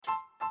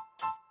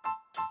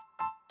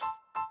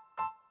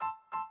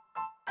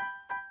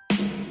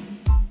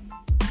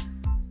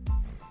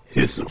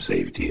Here's some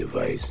safety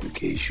advice in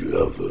case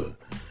you ever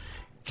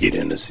get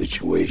in a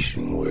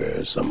situation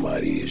where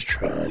somebody is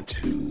trying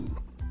to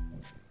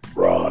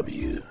rob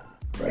you,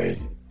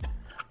 right?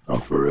 I'm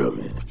for real,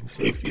 man.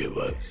 Safety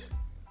advice.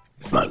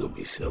 It's not gonna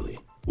be silly.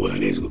 Well,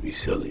 it is gonna be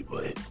silly,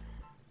 but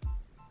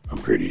I'm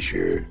pretty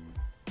sure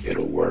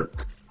it'll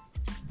work.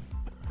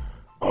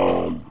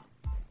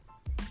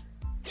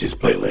 Just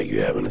play like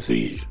you're having a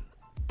seizure.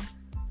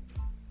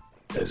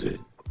 That's it.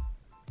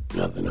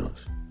 Nothing else.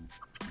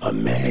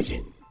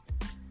 Imagine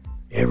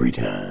every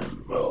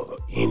time, or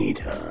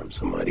anytime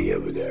somebody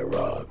ever got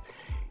robbed,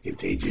 if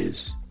they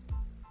just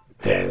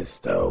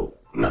passed out,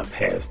 not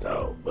passed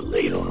out, but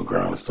laid on the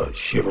ground and started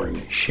shivering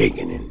and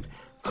shaking and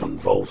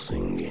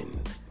convulsing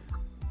and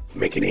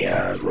making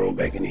their eyes roll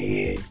back in their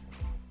head.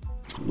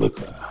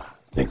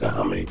 Think of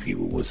how many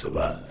people would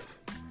survive.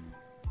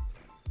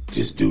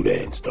 Just do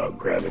that and start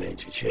grabbing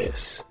at your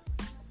chest.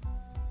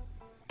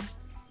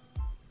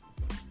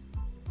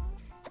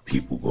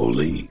 People go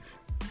leave.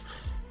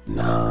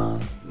 No.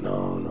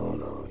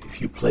 If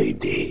you play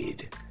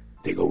dead,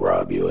 they go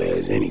rob your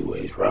ass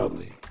anyways,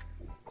 probably.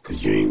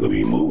 Because you ain't gonna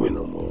be moving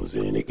no more,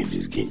 and they can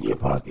just get in your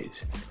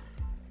pockets.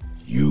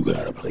 You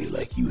gotta play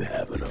like you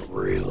having a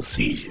real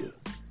seizure.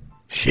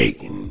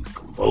 Shaking,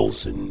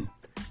 convulsing.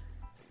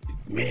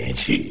 Man,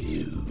 shit,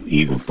 you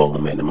even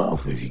foam at the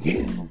mouth if you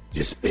can.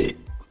 Just spit.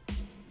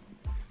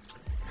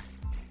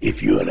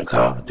 If you're in a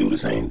car, do the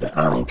same thing.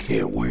 I don't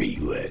care where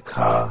you at.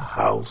 Car,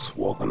 house,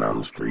 walking down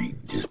the street.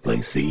 Just play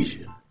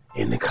seizure.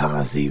 In the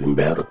car, it's even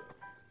better.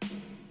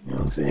 You know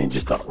what I'm saying?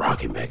 Just start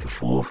rocking back and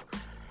forth.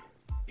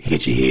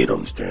 Hit your head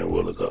on the steering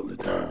wheel a couple of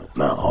times.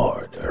 Not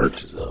hard to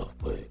hurt yourself,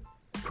 but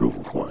proof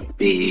of point.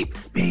 Beep,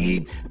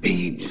 beep,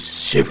 beep. Just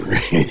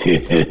shivering.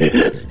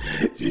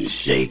 Just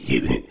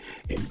shaking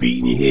and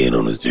beating your head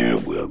on the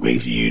steering wheel.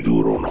 Make sure you do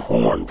it on the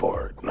horn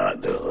part,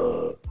 not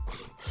the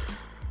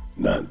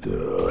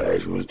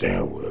actual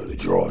steering wheel, to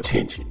draw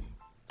attention.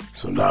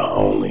 So not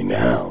only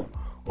now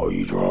are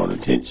you drawing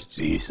attention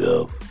to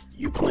yourself,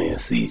 you playing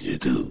seizure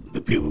too.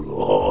 The people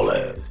go haul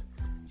ass.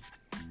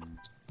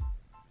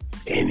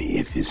 And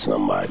if it's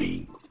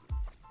somebody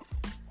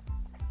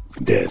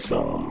that's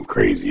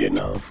crazy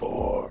enough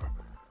or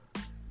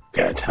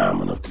got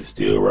time enough to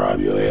still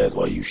rob your ass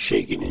while you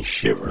shaking and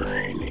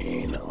shivering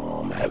and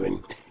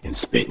having and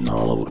spitting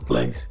all over the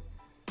place,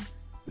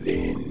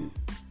 then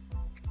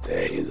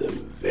that is a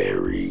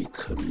very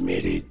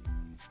committed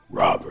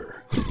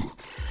robber.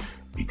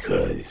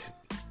 Because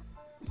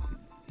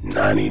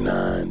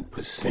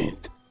 99%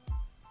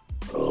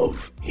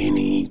 of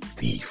any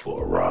thief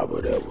or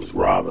robber that was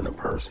robbing a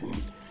person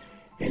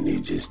and they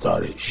just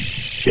started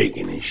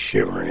shaking and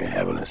shivering and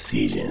having a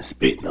seizure and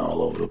spitting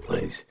all over the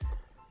place,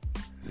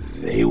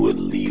 they would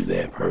leave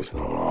that person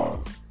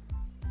alone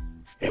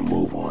and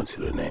move on to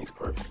the next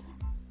person.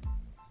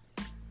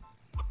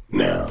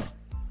 Now,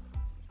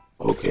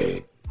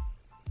 okay,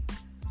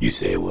 you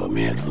say, well,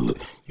 man,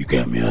 you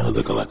got me out here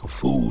looking like a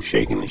fool,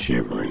 shaking and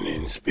shivering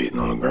and spitting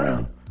on the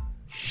ground.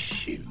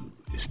 Shoot,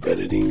 it's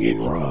better than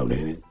getting robbed,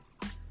 ain't it?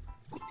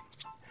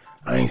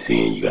 I ain't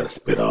saying you gotta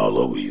spit all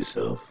over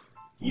yourself.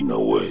 You know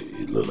what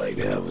it look like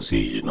to have a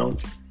seizure, don't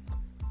you?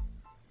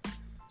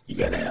 You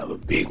gotta have a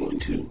big one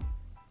too.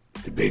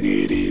 The bigger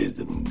it is,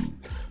 the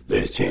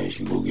less chance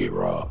you go get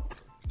robbed.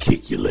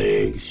 Kick your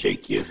legs,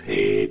 shake your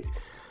head.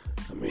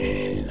 I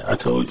mean, I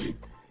told you,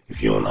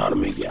 if you don't know how to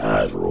make your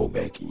eyes roll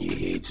back in your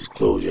head, just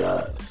close your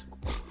eyes.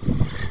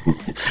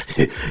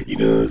 You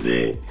know what I'm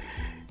saying?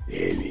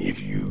 And if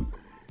you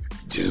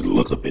just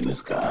look up in the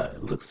sky,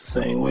 it looks the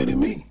same way to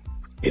me.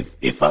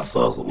 If I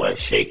saw somebody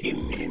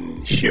shaking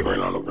and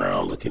shivering on the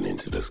ground looking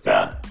into the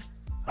sky,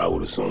 I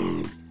would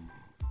assume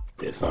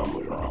that something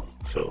was wrong.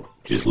 So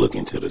just look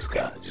into the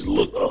sky. Just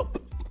look up.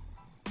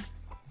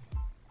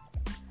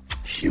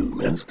 Shoot,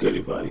 man, that's good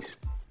advice.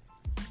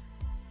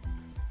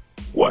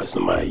 Watch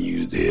somebody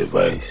use their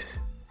advice.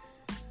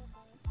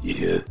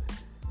 Yeah.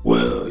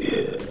 Well,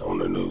 yeah, on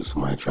the news,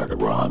 somebody tried to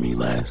rob me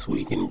last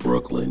week in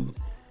Brooklyn,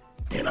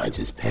 and I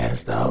just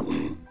passed out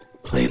and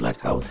played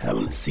like I was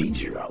having a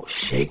seizure. I was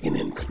shaking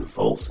and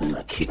convulsing.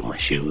 I kicked my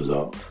shoes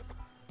off.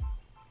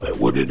 Like,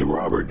 what did the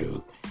robber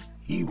do?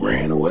 He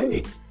ran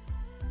away.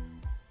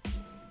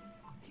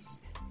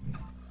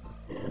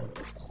 Yeah,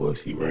 of course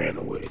he ran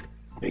away.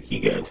 Think he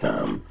got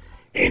time.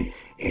 And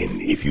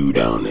if you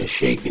down there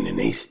shaking and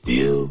they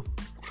still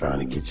trying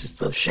to get your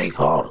stuff, shake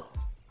harder.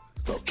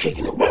 Start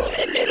kicking it.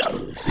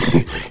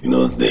 You know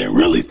what I'm saying?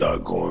 Really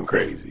start going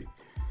crazy.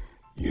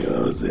 You know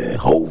what I'm saying?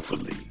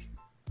 Hopefully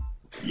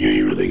you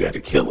ain't really got a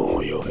killer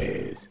on your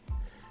hands,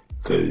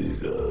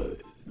 because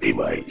they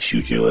might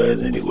shoot your ass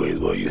anyways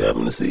while you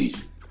having a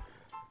seizure.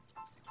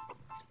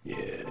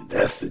 Yeah,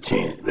 that's the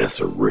chance.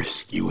 That's a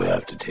risk you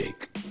have to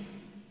take.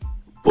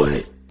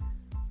 But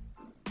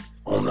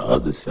on the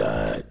other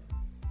side,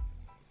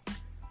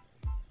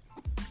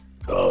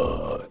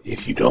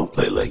 if you don't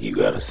play like you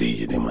got a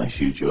seizure, they might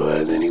shoot your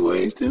ass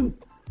anyways too.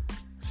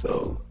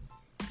 So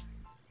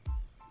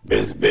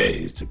best bet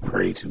is to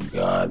pray to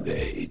God that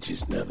it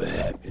just never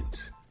happens.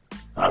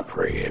 I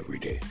pray every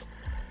day.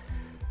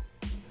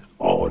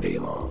 day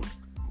long.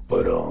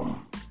 But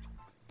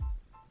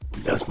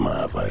that's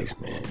my advice,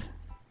 man.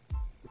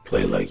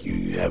 Play like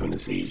you having a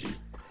seizure.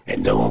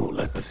 And don't,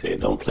 like I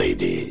said, don't play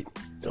dead.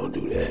 Don't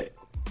do that.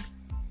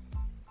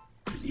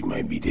 Because you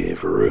might be dead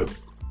for real.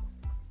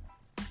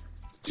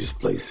 Just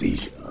play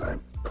seizure, alright?